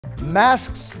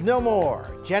Masks no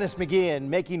more. Janice McGeachin,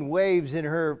 making waves in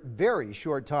her very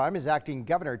short time as acting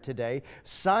governor today,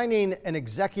 signing an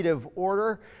executive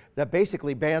order that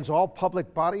basically bans all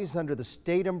public bodies under the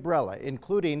state umbrella,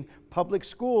 including public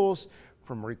schools,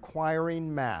 from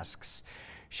requiring masks.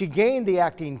 She gained the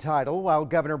acting title while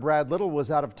Governor Brad Little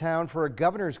was out of town for a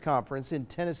governor's conference in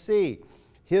Tennessee.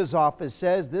 His office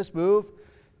says this move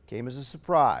came as a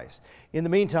surprise. In the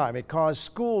meantime, it caused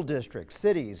school districts,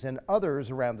 cities, and others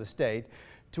around the state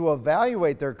to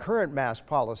evaluate their current mask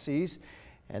policies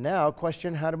and now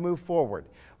question how to move forward.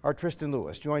 Our Tristan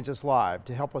Lewis joins us live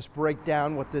to help us break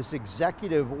down what this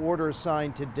executive order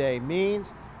signed today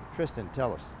means. Tristan,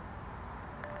 tell us.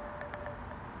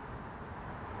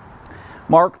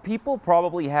 Mark, people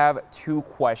probably have two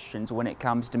questions when it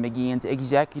comes to McGeachin's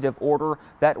executive order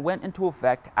that went into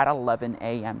effect at 11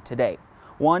 a.m. today.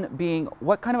 One being,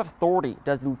 what kind of authority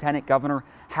does the lieutenant governor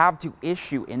have to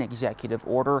issue an executive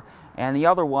order? And the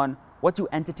other one, what do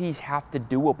entities have to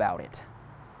do about it?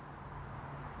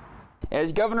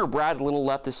 As Governor Brad Little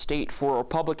left the state for a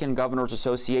Republican Governors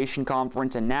Association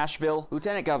conference in Nashville,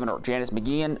 Lieutenant Governor Janice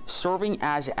McGeachin, serving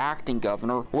as acting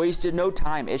governor, wasted no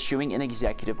time issuing an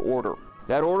executive order.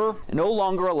 That order no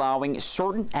longer allowing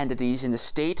certain entities in the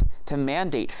state to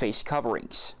mandate face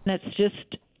coverings. It's just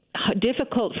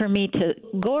difficult for me to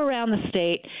go around the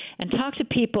state and talk to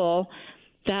people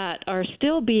that are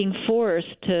still being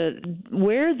forced to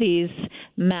wear these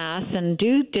masks and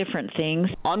do different things.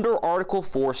 Under Article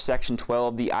 4, Section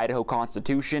 12 of the Idaho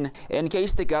Constitution, in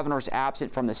case the governor is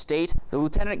absent from the state, the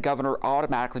lieutenant governor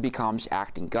automatically becomes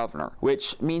acting governor,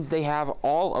 which means they have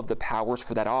all of the powers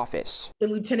for that office. The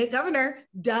lieutenant governor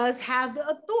does have the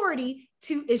authority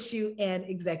to issue an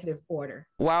executive order.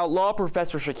 While law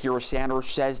professor Shakira Sanders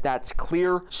says that's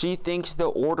clear, she thinks the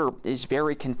order is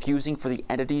very confusing for the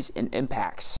entities and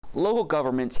impacts. Local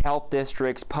governments, health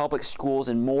districts, public schools,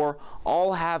 and more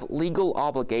all have legal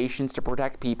obligations to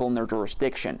protect people in their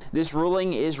jurisdiction. This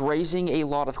ruling is raising a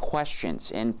lot of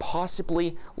questions and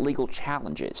possibly legal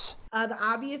challenges. The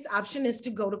obvious option is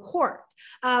to go to court.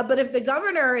 But if the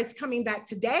governor is coming back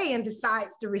today and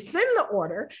decides to rescind the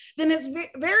order, then it's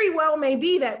very well may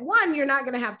be that, one, you're not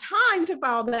going to have time to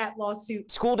file that lawsuit.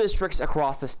 School districts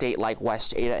across the state like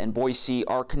West Ada and Boise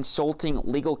are consulting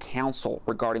legal counsel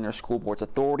regarding their school board's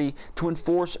authority to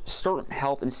enforce certain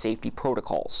health and safety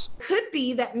protocols. Could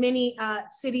be that many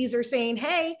cities are saying,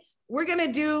 hey, we're going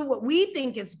to do what we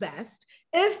think is best.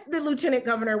 If the lieutenant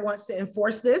governor wants to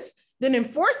enforce this, then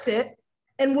enforce it,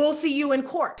 and we'll see you in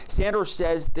court. Sanders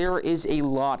says there is a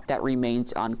lot that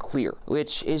remains unclear,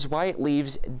 which is why it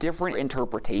leaves different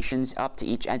interpretations up to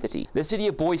each entity. The city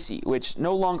of Boise, which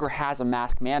no longer has a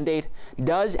mask mandate,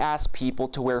 does ask people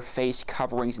to wear face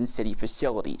coverings in city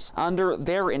facilities. Under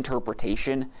their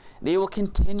interpretation, they will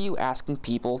continue asking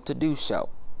people to do so.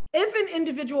 If an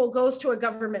individual goes to a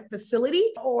government facility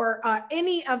or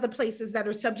any of the places that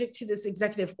are subject to this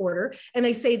executive order and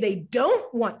they say they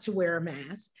don't want to wear a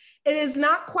mask, it is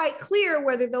not quite clear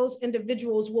whether those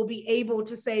individuals will be able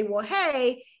to say, well,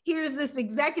 hey, here's this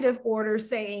executive order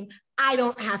saying I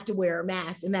don't have to wear a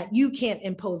mask and that you can't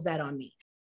impose that on me.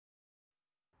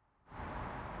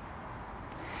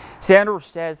 Sanders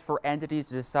says for entities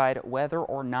to decide whether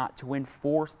or not to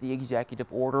enforce the executive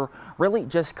order really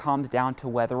just comes down to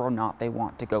whether or not they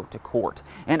want to go to court.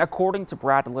 And according to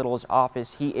Brad Little's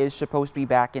office, he is supposed to be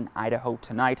back in Idaho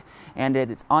tonight, and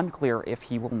it is unclear if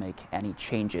he will make any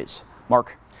changes.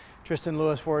 Mark. Tristan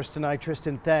Lewis for us tonight.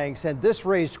 Tristan, thanks. And this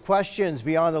raised questions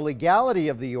beyond the legality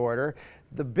of the order.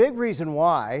 The big reason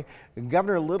why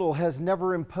Governor Little has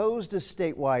never imposed a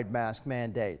statewide mask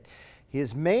mandate.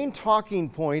 His main talking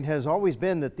point has always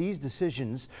been that these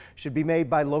decisions should be made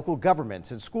by local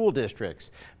governments and school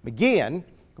districts. McGeachin,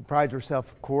 who prides herself,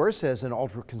 of course, as an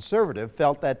ultra-conservative,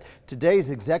 felt that today's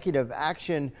executive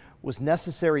action was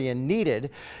necessary and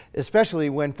needed, especially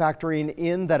when factoring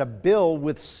in that a bill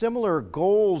with similar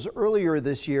goals earlier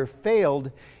this year failed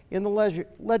in the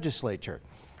legislature.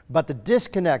 But the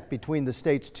disconnect between the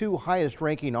state's two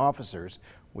highest-ranking officers,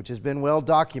 which has been well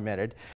documented,